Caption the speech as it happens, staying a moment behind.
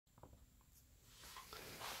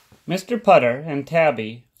Mr. Putter and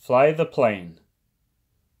Tabby Fly the Plane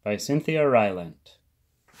by Cynthia Rylant.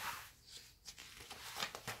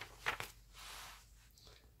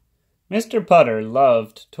 Mr. Putter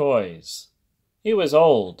loved toys. He was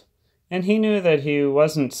old, and he knew that he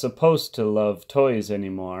wasn't supposed to love toys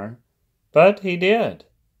anymore, but he did.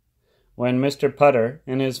 When Mr. Putter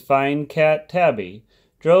and his fine cat Tabby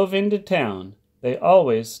drove into town, they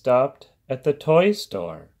always stopped at the toy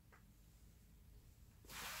store.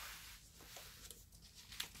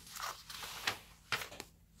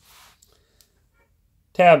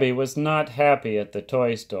 Tabby was not happy at the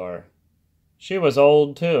toy store. She was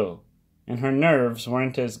old, too, and her nerves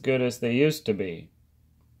weren't as good as they used to be.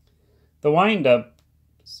 The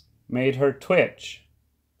wind-ups made her twitch,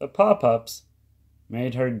 the pop-ups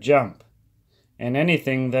made her jump, and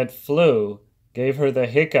anything that flew gave her the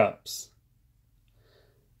hiccups.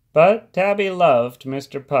 But Tabby loved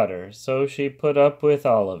Mr. Putter, so she put up with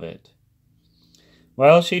all of it.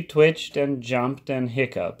 While she twitched and jumped and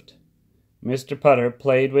hiccuped, Mr. Putter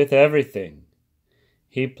played with everything.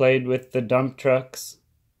 He played with the dump trucks.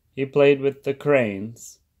 He played with the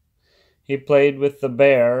cranes. He played with the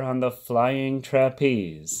bear on the flying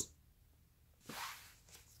trapeze.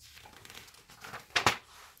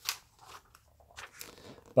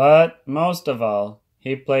 But most of all,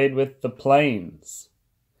 he played with the planes.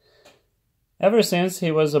 Ever since he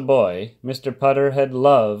was a boy, Mr. Putter had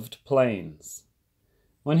loved planes.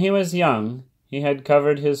 When he was young, he had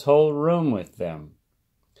covered his whole room with them.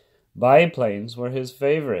 Biplanes were his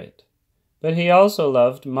favorite, but he also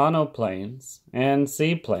loved monoplanes and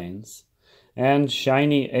seaplanes and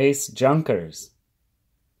shiny ace junkers.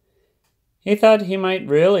 He thought he might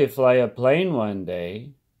really fly a plane one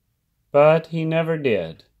day, but he never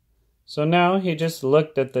did. So now he just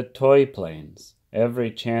looked at the toy planes every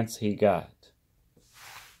chance he got.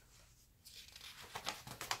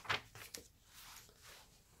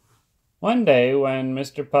 One day when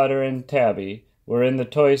Mr. Putter and Tabby were in the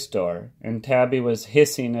toy store and Tabby was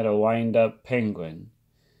hissing at a wind-up penguin,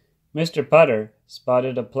 Mr. Putter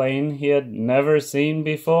spotted a plane he had never seen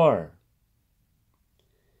before.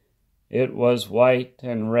 It was white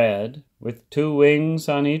and red, with 2 wings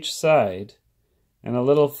on each side and a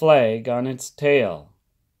little flag on its tail.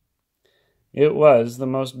 It was the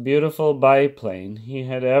most beautiful biplane he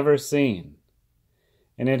had ever seen,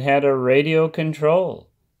 and it had a radio control,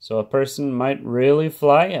 so a person might really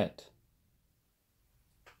fly it.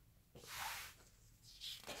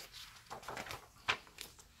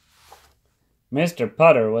 Mr.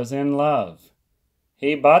 Putter was in love.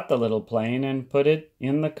 He bought the little plane and put it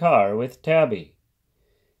in the car with Tabby.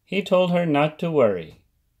 He told her not to worry.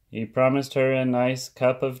 He promised her a nice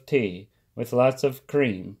cup of tea with lots of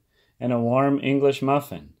cream and a warm English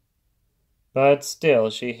muffin. But still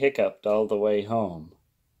she hiccuped all the way home.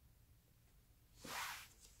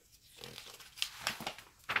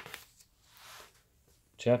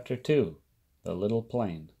 Chapter 2. The Little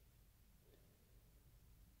Plane.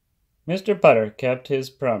 Mr. Putter kept his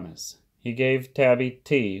promise. He gave Tabby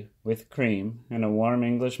tea with cream and a warm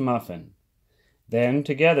English muffin. Then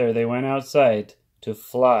together they went outside to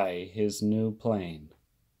fly his new plane.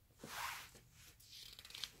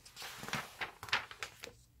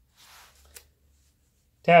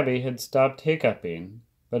 Tabby had stopped hiccuping,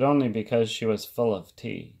 but only because she was full of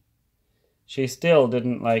tea. She still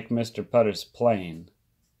didn't like Mr. Putter's plane.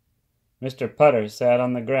 Mr. Putter sat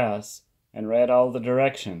on the grass and read all the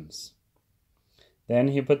directions. Then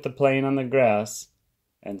he put the plane on the grass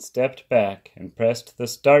and stepped back and pressed the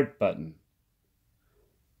start button.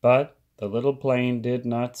 But the little plane did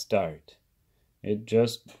not start. It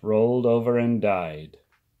just rolled over and died.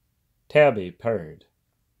 Tabby purred.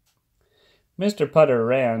 Mr. Putter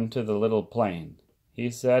ran to the little plane.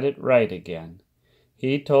 He set it right again.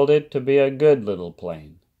 He told it to be a good little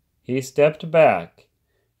plane. He stepped back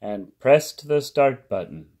and pressed the start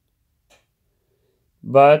button.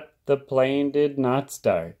 But the plane did not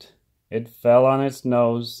start. It fell on its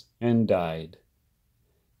nose and died.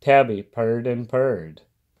 Tabby purred and purred.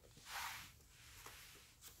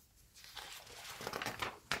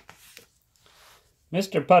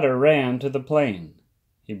 Mr. Putter ran to the plane.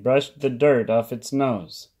 He brushed the dirt off its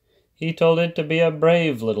nose. He told it to be a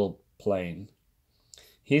brave little plane.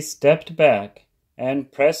 He stepped back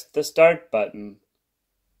and pressed the start button.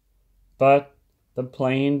 But the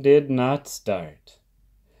plane did not start.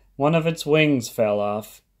 One of its wings fell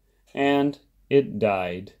off, and it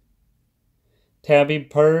died. Tabby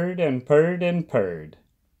purred and purred and purred.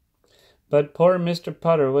 But poor Mr.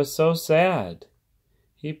 Putter was so sad.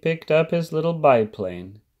 He picked up his little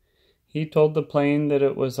biplane. He told the plane that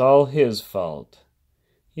it was all his fault.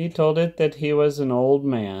 He told it that he was an old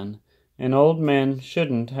man, and old men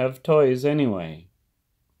shouldn't have toys anyway.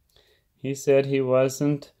 He said he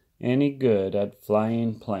wasn't any good at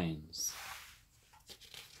flying planes.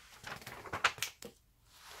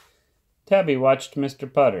 Tabby watched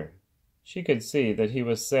Mr. Putter. She could see that he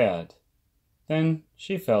was sad. Then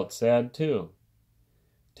she felt sad too.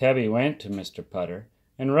 Tabby went to Mr. Putter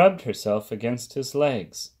and rubbed herself against his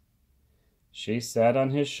legs. She sat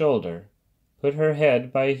on his shoulder, put her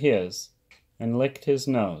head by his, and licked his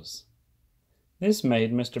nose. This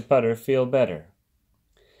made Mr. Putter feel better.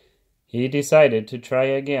 He decided to try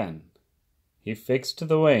again. He fixed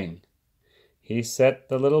the wing. He set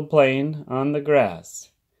the little plane on the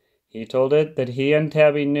grass. He told it that he and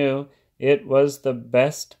Tabby knew it was the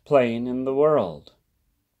best plane in the world.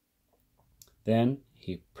 Then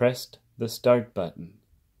he pressed the start button.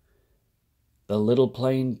 The little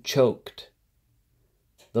plane choked.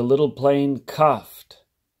 The little plane coughed.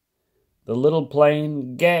 The little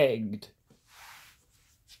plane gagged.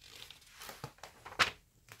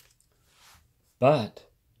 But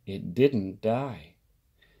it didn't die.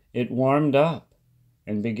 It warmed up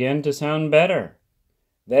and began to sound better.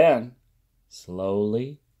 Then,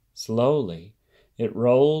 slowly, slowly, it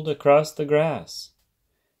rolled across the grass.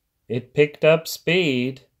 It picked up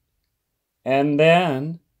speed, and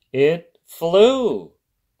then it flew.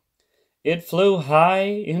 It flew high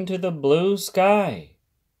into the blue sky.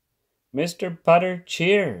 Mr. Putter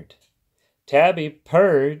cheered. Tabby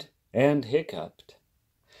purred and hiccuped.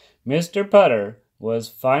 Mr. Putter was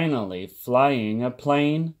finally flying a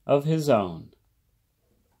plane of his own.